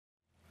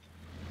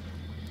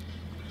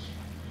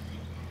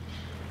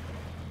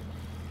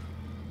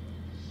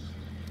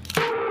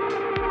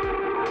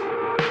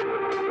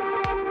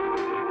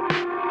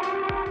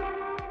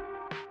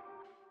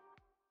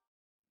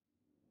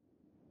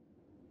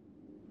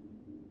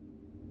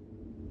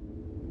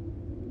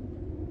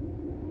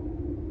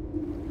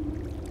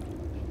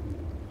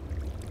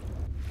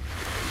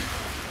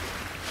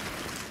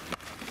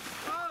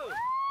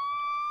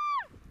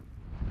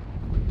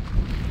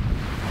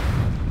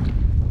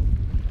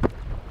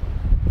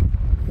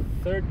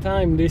Third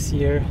time this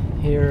year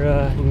here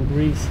in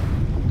Greece.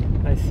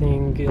 I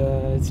think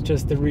it's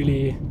just a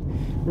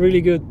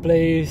really good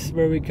place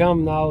where we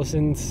come now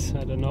since,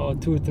 I don't know,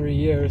 2-3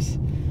 years,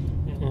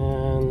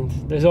 and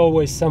there's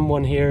always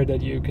someone here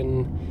that you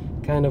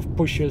can kind of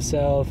push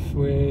yourself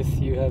with.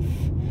 You have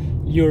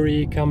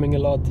Yuri coming a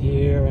lot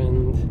here,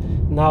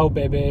 and now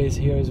Bebe is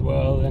here as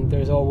well, and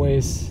there's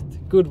always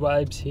good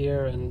vibes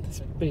here, and it's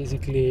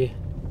basically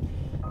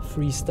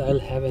freestyle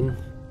heaven.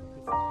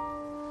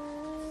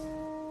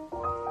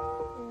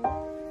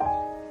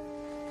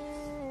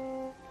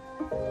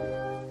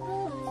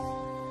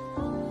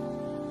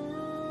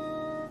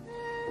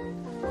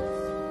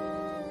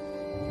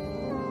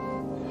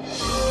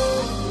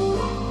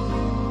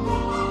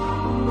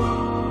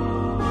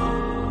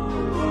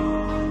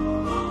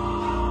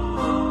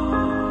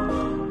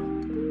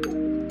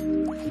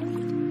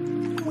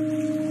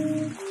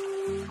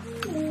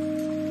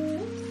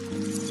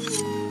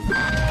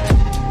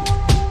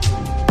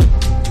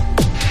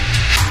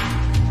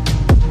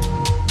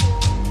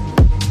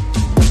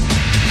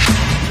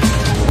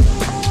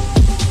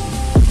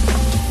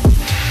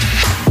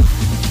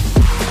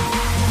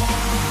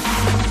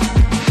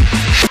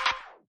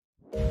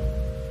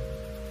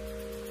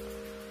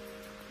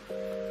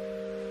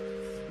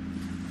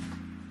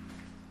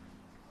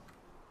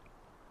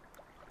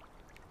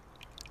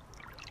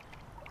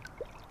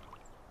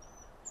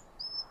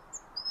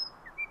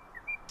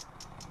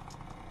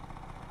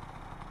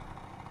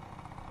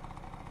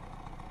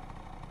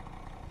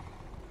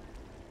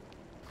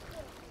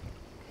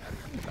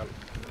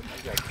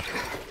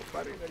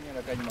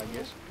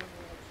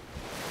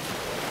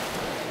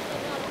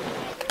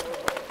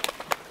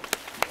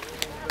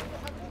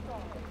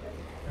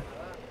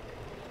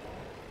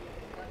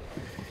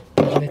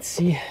 Let's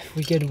see if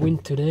we get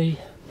wind today.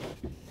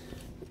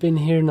 Been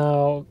here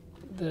now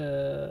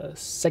the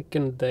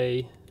second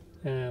day,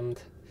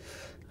 and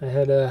I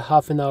had a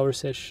half an hour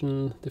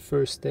session the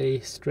first day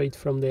straight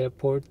from the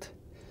airport,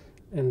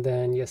 and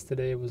then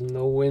yesterday was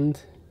no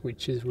wind,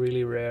 which is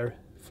really rare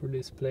for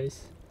this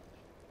place.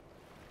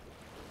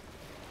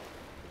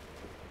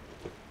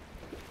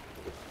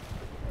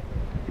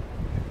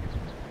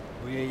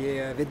 Moet je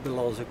je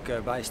windbalans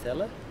ook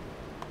bijstellen?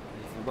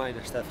 Die voor mij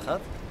naar Stef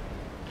gaat.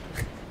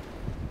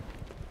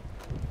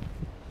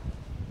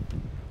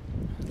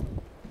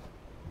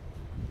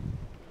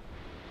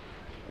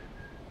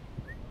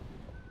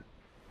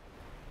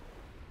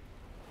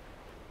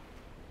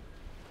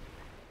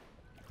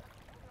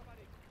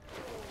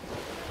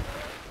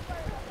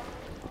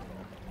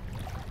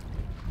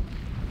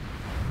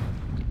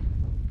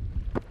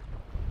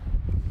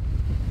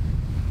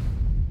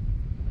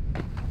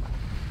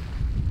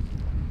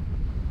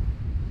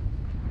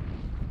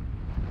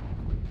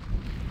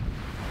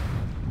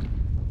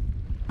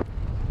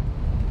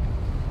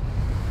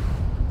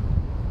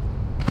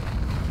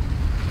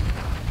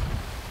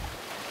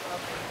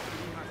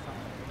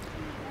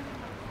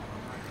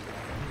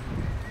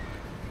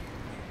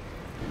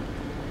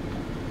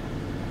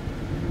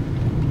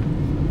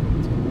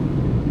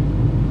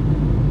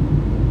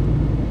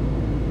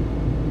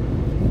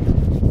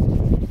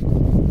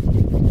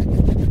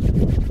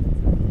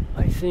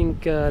 I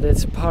think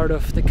that's part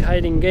of the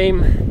kiting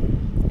game,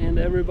 and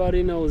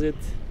everybody knows it.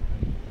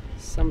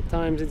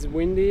 Sometimes it's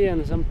windy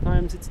and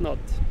sometimes it's not.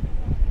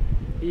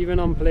 Even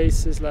on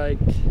places like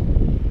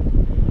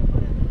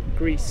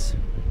Greece.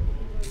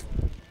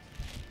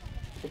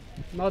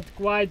 Not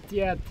quite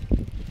yet.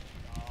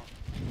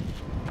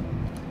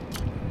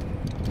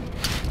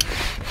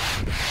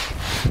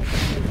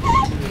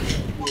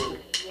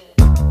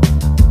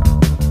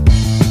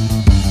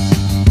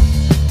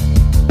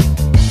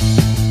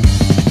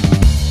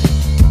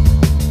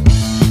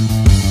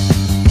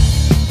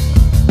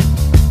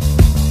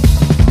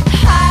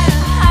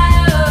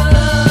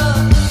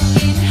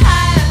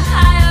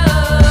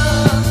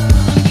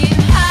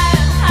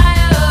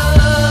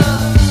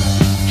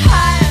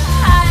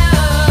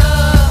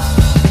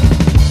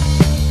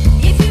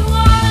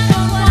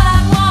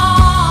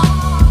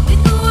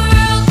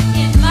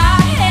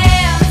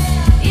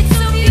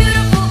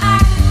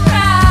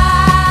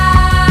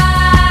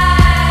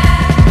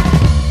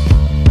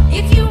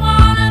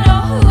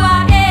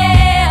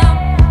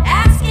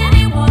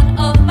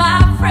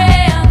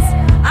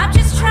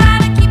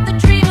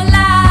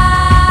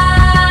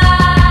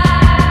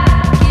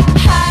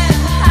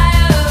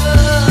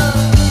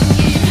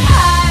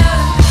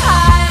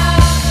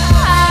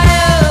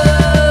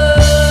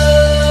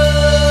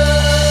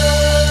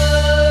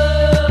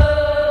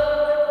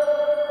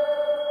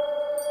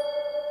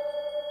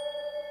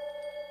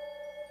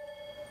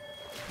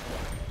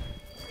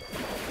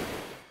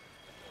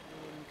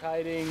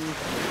 Kiting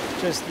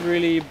just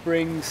really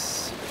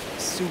brings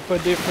super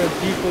different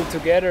people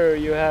together.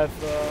 You have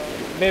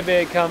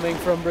Bebe coming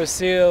from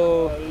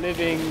Brazil,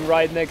 living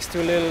right next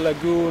to a little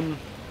lagoon,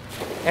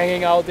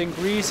 hanging out in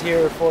Greece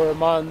here for a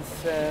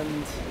month,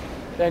 and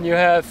then you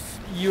have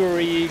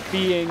Yuri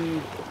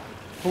being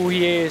who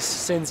he is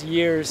since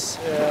years,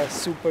 a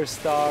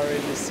superstar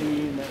in the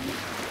scene,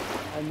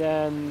 and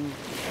then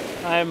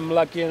I'm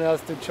lucky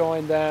enough to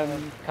join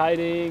them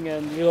kiting,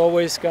 and you're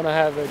always gonna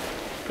have a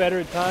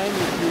better time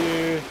if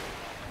you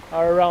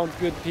are around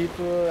good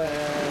people,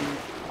 and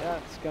yeah,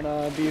 it's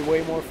gonna be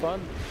way more fun.